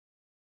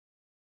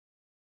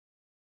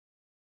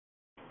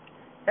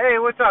Hey,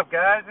 what's up,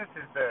 guys? This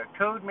is the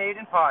Code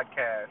Maiden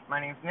Podcast. My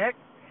name's Nick,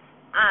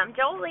 I'm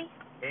Jolie.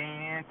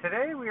 and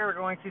today we are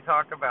going to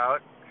talk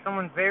about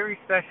someone very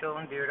special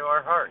and dear to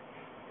our hearts.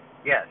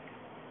 Yes,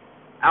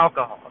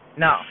 alcohol.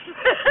 No,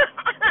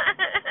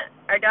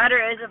 Our daughter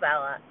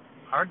Isabella.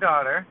 our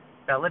daughter,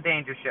 Bella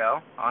Danger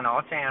Show, on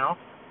all channels,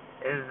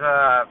 is,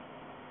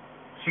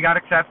 she got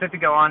accepted to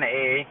go on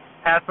a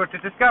Passport to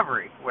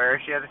Discovery,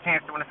 where she has a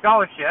chance to win a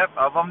scholarship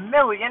of $1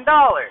 million.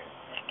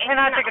 And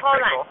I think it's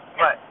pretty cool,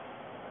 but...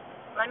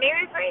 Let me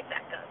rephrase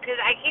that, though, because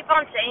I keep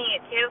on saying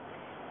it, too.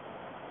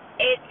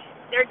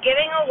 They're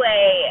giving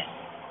away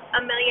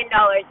 $1 million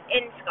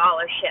in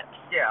scholarships.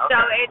 Yeah, okay. So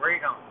it's Where are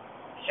you going?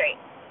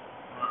 straight.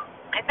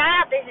 I found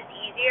out this is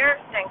easier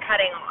than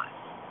cutting off.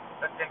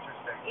 That's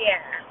interesting. Yeah.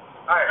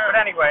 Alright, but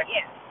anyway.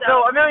 Yeah,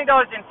 So $1 million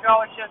in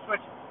scholarships, which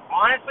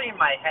honestly in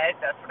my head,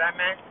 that's what I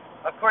meant.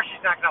 Of course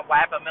she's not going to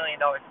whap $1 million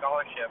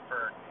scholarship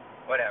for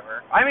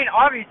whatever. I mean,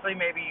 obviously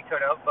maybe you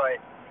could have, but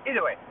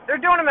either way. They're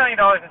doing $1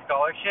 million in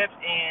scholarships,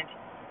 and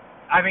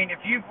I mean,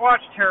 if you've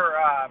watched her,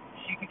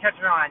 you can catch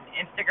her on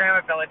Instagram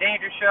at Bella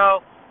Danger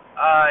Show.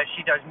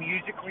 She does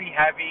musically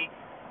heavy.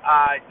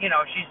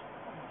 She's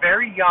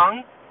very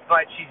young,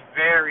 but she's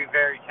very,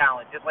 very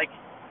talented. Like,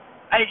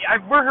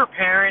 we're her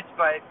parents,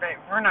 but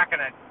we're not going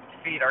to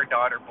feed our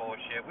daughter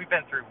bullshit. We've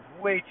been through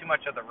way too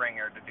much of the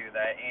ringer to do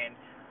that, and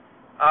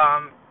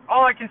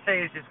all I can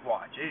say is just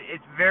watch.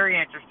 It's very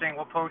interesting.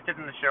 We'll post it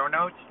in the show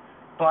notes,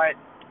 but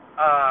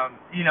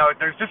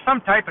there's just some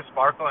type of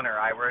sparkle in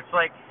her eye where it's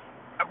like,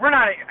 we're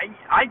not.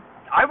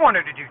 I want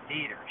her to do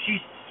theater.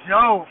 She's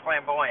so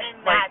flamboyant.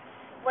 And that's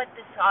what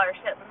the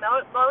scholarship.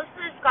 Most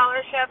of the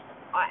scholarships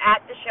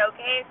at the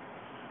showcase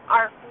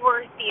are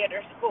for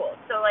theater schools.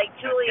 So like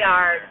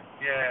Juilliard.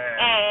 Yeah.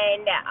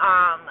 And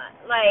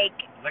like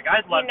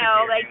I'd love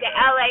like the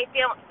LA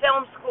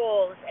film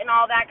schools and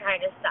all that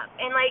kind of stuff.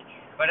 And like,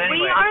 but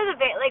anyway, we are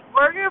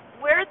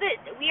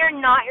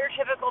not your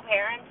typical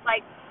parents.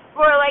 Like, who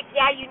are like,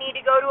 yeah, you need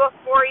to go to a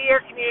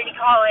 4-year community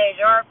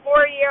college or a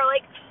 4-year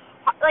like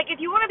if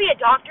you want to be a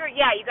doctor,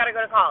 yeah, you got to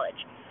go to college.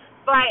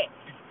 But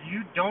if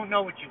you don't know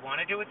what you want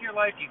to do with your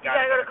life, you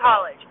got to go to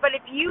college. But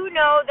if you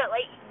know that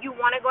like you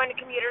want to go into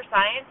computer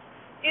science,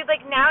 dude,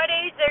 like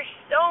nowadays there's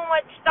so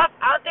much stuff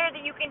out there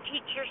that you can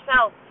teach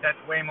yourself. That's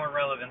way more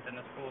relevant than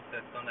the school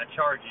system that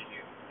charges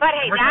you. But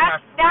hey,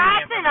 that's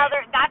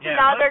another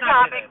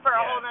topic for a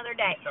whole other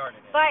day.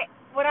 But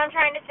what I'm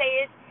trying to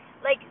say is,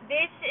 like,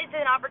 this is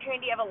an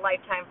opportunity of a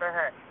lifetime for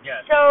her.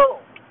 Yes.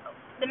 So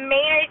the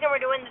main reason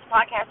we're doing this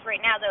podcast right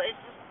now, though, is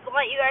just to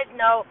let you guys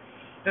know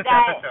this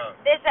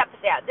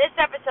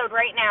episode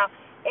right now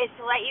is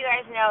to let you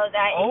guys know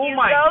that if you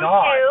go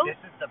to... this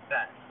is the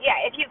best. Yeah,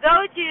 if you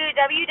go to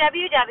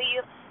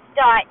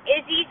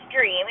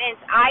www.izzysdream,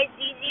 it's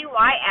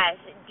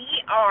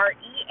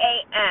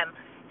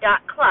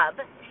IZZYSDREAM.club,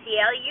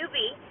 CLUB,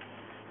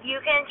 you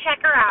can check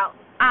her out,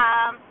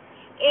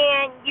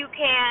 and you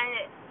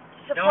can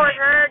support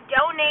her,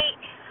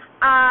 donate.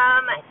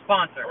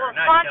 Sponsor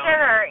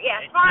her.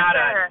 Yeah, it's not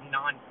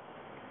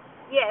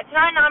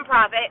a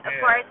non-profit. Of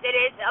course, it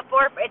is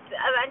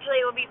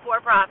eventually it will be for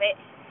profit.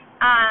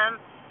 I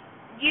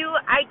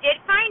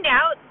did find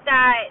out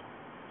that.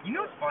 You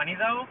know what's funny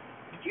though?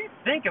 If you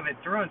think of it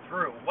through and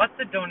through, what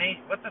the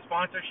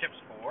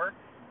sponsorship's for?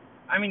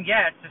 I mean,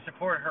 yeah, it's to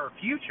support her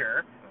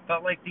future,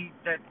 but like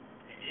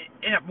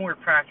in a more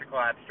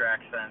practical,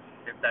 abstract sense,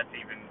 if that's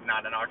even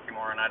not an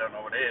oxymoron, I don't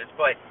know what it is.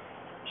 But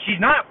she's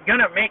not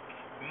gonna make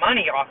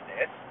money off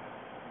this.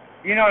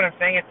 You know what I'm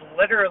saying? It's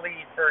literally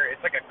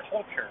it's like a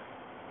culture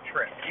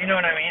trip. You know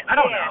what I mean? I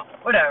don't know.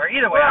 Whatever.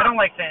 Either way, I don't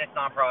like saying it's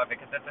non-profit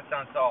because that just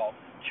sounds all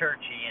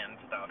churchy and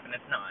stuff, and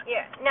it's not.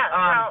 Yeah.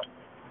 No.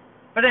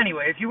 But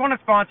anyway, if you want to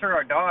sponsor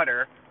our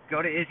daughter,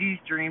 go to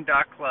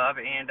izzysdream.club,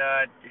 and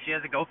she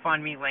has a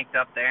GoFundMe linked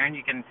up there, and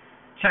you can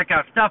check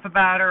out stuff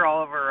about her.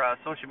 All of her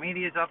social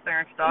media's up there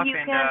and stuff.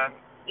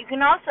 You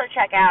can also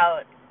check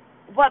out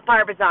what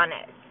Barbizon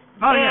is.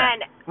 Oh,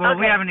 yeah. Well,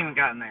 we haven't even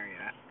gotten there yet.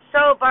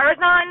 So,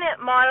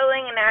 Barbizon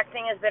modeling and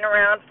acting has been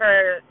around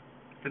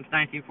since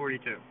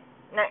 1942.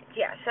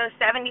 Yeah, so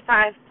 75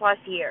 plus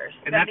years.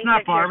 And that's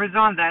not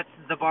Barbizon, that's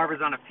the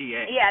Barbizon of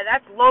PA. Yeah,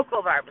 that's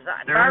local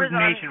Barbizon. They're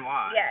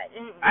nationwide. Yeah.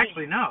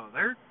 Actually, no,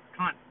 they're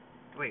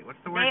wait,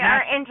 what's the word? They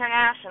are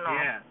international.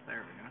 Yeah,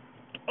 there we go.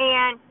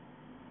 And,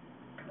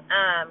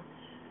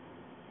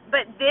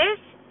 but this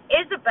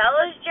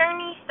Isabella's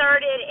journey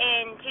started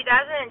in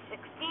 2016,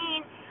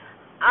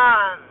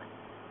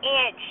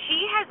 and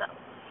she has,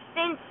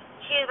 since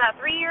she is about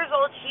 3 years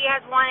old, she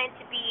has wanted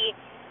to be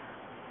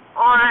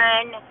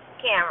on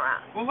camera.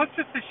 Well, let's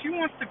just say she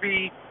wants to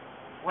be,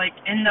 like,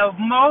 in the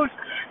most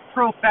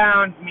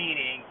profound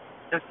meaning,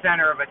 the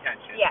center of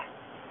attention. Yes.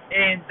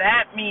 And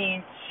that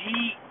means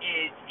she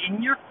is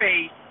in your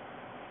face,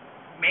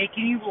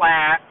 making you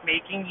laugh,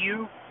 making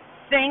you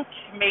think,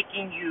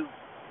 making you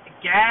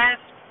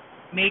gasp,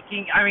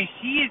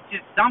 she is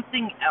just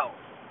something else.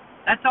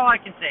 That's all I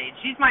can say.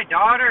 She's my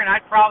daughter, and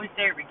I'd probably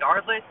say it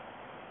regardless,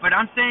 but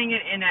I'm saying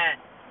it in a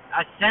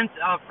sense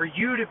of for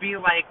you to be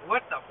like,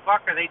 what the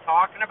fuck are they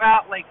talking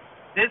about? Like,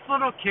 this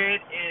little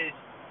kid is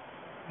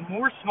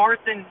more smart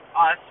than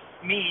us,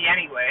 me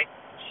anyway.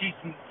 She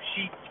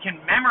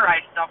can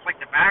memorize stuff like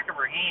the back of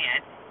her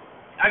hand.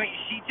 I mean,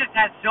 she just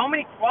has so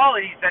many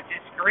qualities that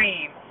just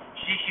scream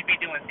she should be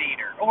doing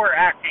theater or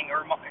acting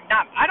or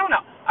not. I don't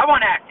know. I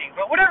want acting,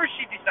 but whatever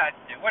she decides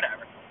to do,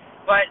 whatever.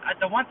 But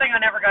the one thing I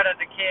never got as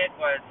a kid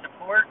was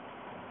support.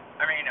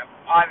 I mean,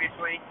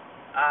 obviously,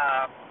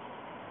 my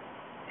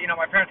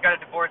parents got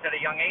a divorce at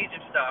a young age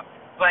and stuff.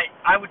 But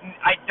I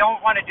don't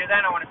want to do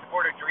that. I want to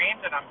support her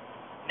dreams, and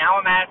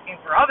I'm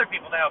asking for other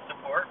people to help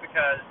support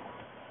because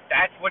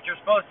that's what you're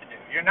supposed to do.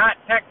 You're not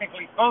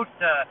technically supposed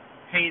to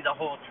pay the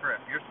whole trip.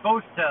 You're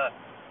supposed to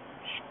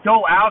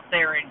go out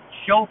there and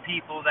show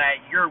people that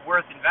you're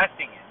worth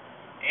investing in.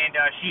 And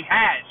she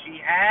has.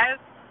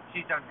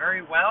 She's done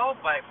very well,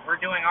 but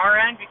we're doing our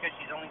end because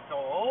she's only so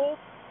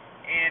old.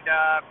 And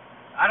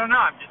I don't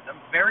know. I'm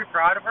very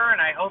proud of her,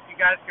 and I hope you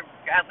guys can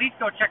at least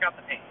go check out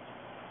the page.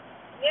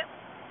 Yep.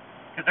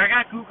 Because I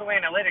got Google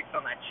Analytics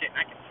on that shit,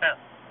 and I can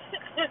tell.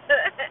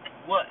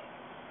 What?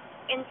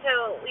 And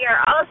so we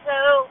are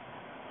also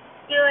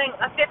doing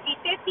a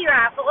 50-50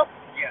 raffle.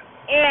 Yeah.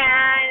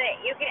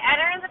 And you can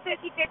enter in the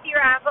 50-50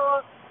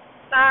 raffle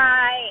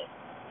by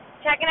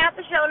checking out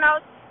the show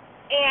notes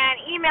and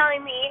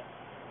emailing me.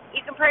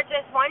 You can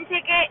purchase one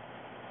ticket,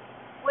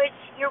 which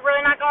you're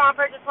really not going to want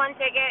to purchase one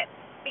ticket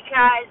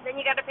because then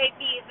you got to pay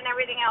fees and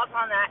everything else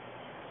on that.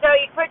 So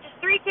you can purchase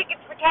 3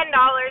 tickets for $10,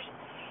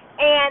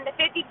 and the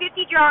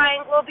 50-50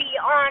 drawing will be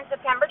on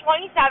September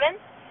 27th,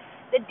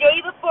 the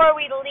day before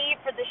we leave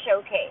for the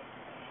showcase.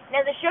 Now,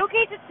 the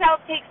showcase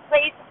itself takes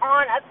place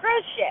on a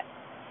cruise ship.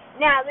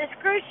 Now, this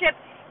cruise ship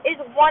is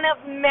one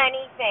of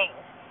many things.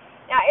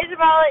 Now,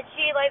 Isabella,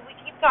 we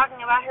keep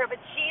talking about her,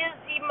 but she is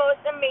the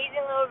most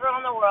amazing little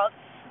girl in the world.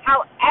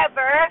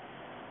 However,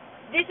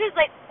 this is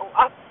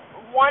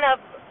one of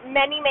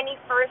many, many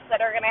firsts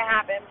that are going to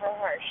happen for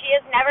her. She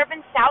has never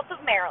been south of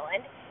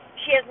Maryland.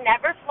 She has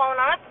never flown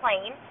on a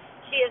plane.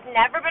 She has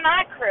never been on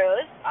a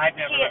cruise. I've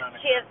never been on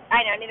a cruise.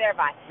 I know, neither have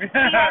I. She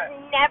has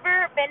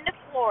never been to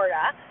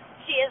Florida.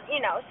 She is,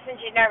 since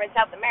she's never been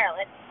south of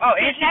Maryland. Oh,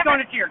 and she's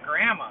going to see her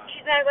grandma.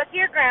 She's going to go see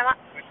her grandma.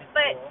 Which is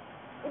cool.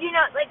 These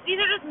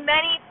are just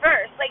many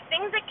firsts,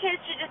 things that kids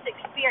should just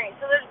experience.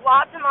 So there's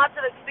lots and lots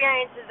of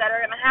experiences that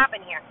are going to happen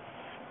here.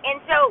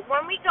 And so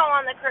when we go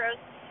on the cruise,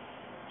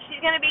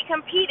 she's going to be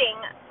competing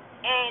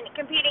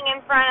in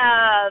front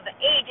of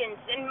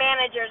agents and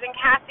managers and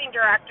casting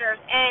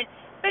directors and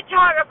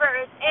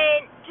photographers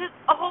and just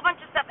a whole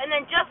bunch of stuff. And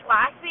then just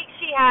last week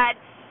she had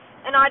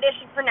an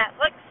audition for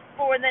Netflix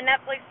for the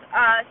Netflix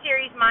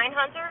series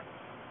Mindhunter.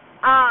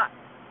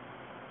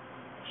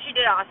 She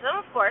did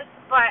awesome, of course,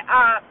 but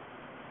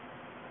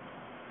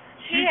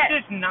she's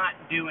just not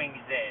doing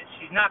this.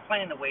 She's not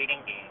playing the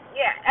waiting game.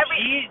 Yeah,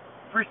 she's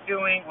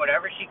pursuing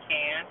whatever she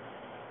can,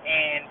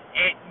 and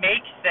it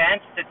makes sense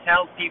to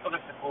tell people to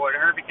support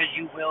her because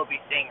you will be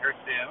seeing her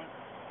soon.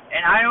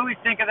 And I always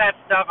think of that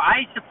stuff.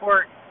 I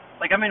support,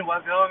 I'm in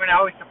Woodville, I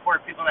always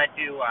support people that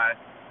do,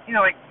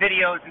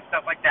 videos and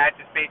stuff like that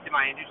just based in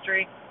my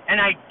industry. And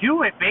I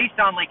do it based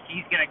on,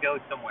 he's going to go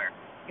somewhere.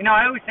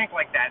 I always think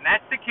like that. And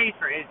that's the case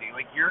for Izzy.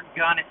 You're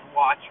going to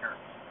watch her.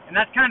 And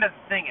that's kind of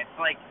the thing. It's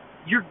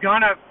you're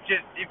going to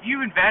if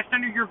you invest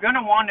in her, you're going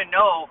to want to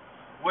know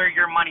where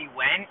your money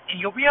went.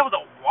 And you'll be able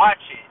to watch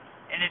it.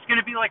 And it's going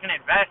to be like an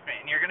investment.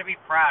 And you're going to be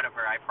proud of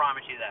her. I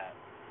promise you that.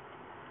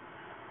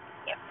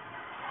 Yep.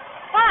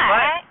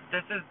 But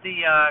this is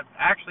the,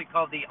 actually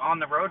called the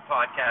On the Road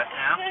podcast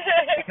now.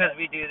 Because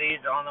we do these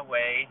on the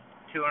way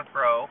to and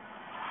fro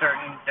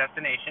certain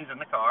destinations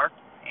in the car.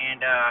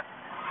 And,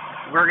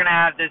 we're going to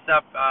have this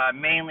up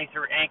mainly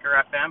through Anchor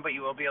FM, but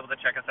you will be able to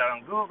check us out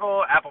on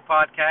Google, Apple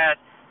Podcasts,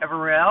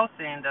 everywhere else.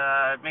 And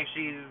make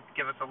sure you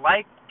give us a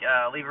like,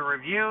 leave a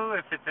review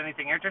if it's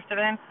anything you're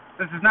interested in.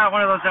 This is not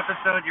one of those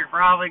episodes you're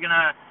probably going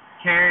to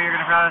care. You're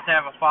going to probably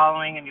have a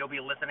following, and you'll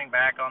be listening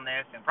back on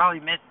this and probably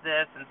miss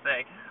this and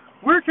say,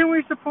 where can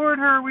we support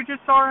her? We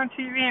just saw her on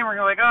TV, and we're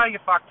going to oh, you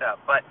fucked up.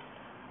 But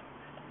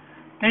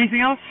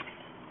anything else?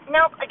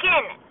 Nope.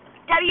 Again,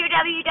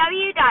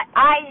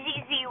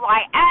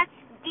 www.izzysdream.club.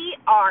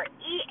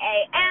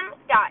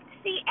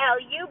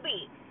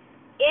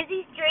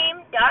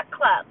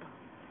 IzzyStream.club.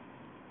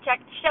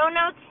 Check the show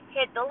notes,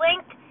 hit the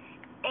link,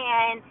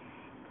 and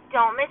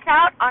don't miss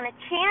out on a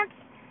chance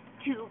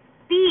to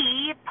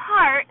be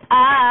part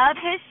of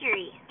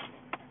history.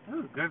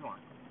 Ooh, good one.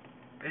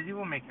 Izzy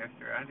will make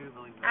history. I do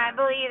believe that. I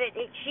believe it.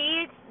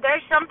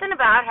 There's something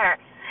about her.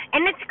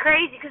 And it's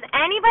crazy because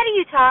anybody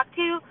you talk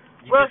to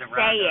will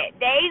say it.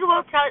 They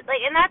will tell,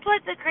 and that's what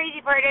the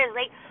crazy part is.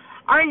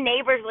 Our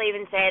neighbors will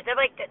even say it. They're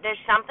like,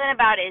 there's something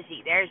about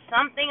Izzy. There's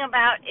something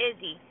about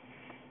Izzy.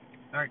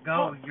 All right,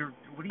 go. What are you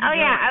doing? Oh,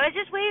 yeah, I was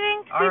just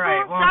waving to people. All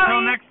right, well, sorry.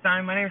 until next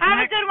time, my name's Nick.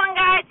 Have a good one,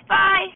 guys. Bye.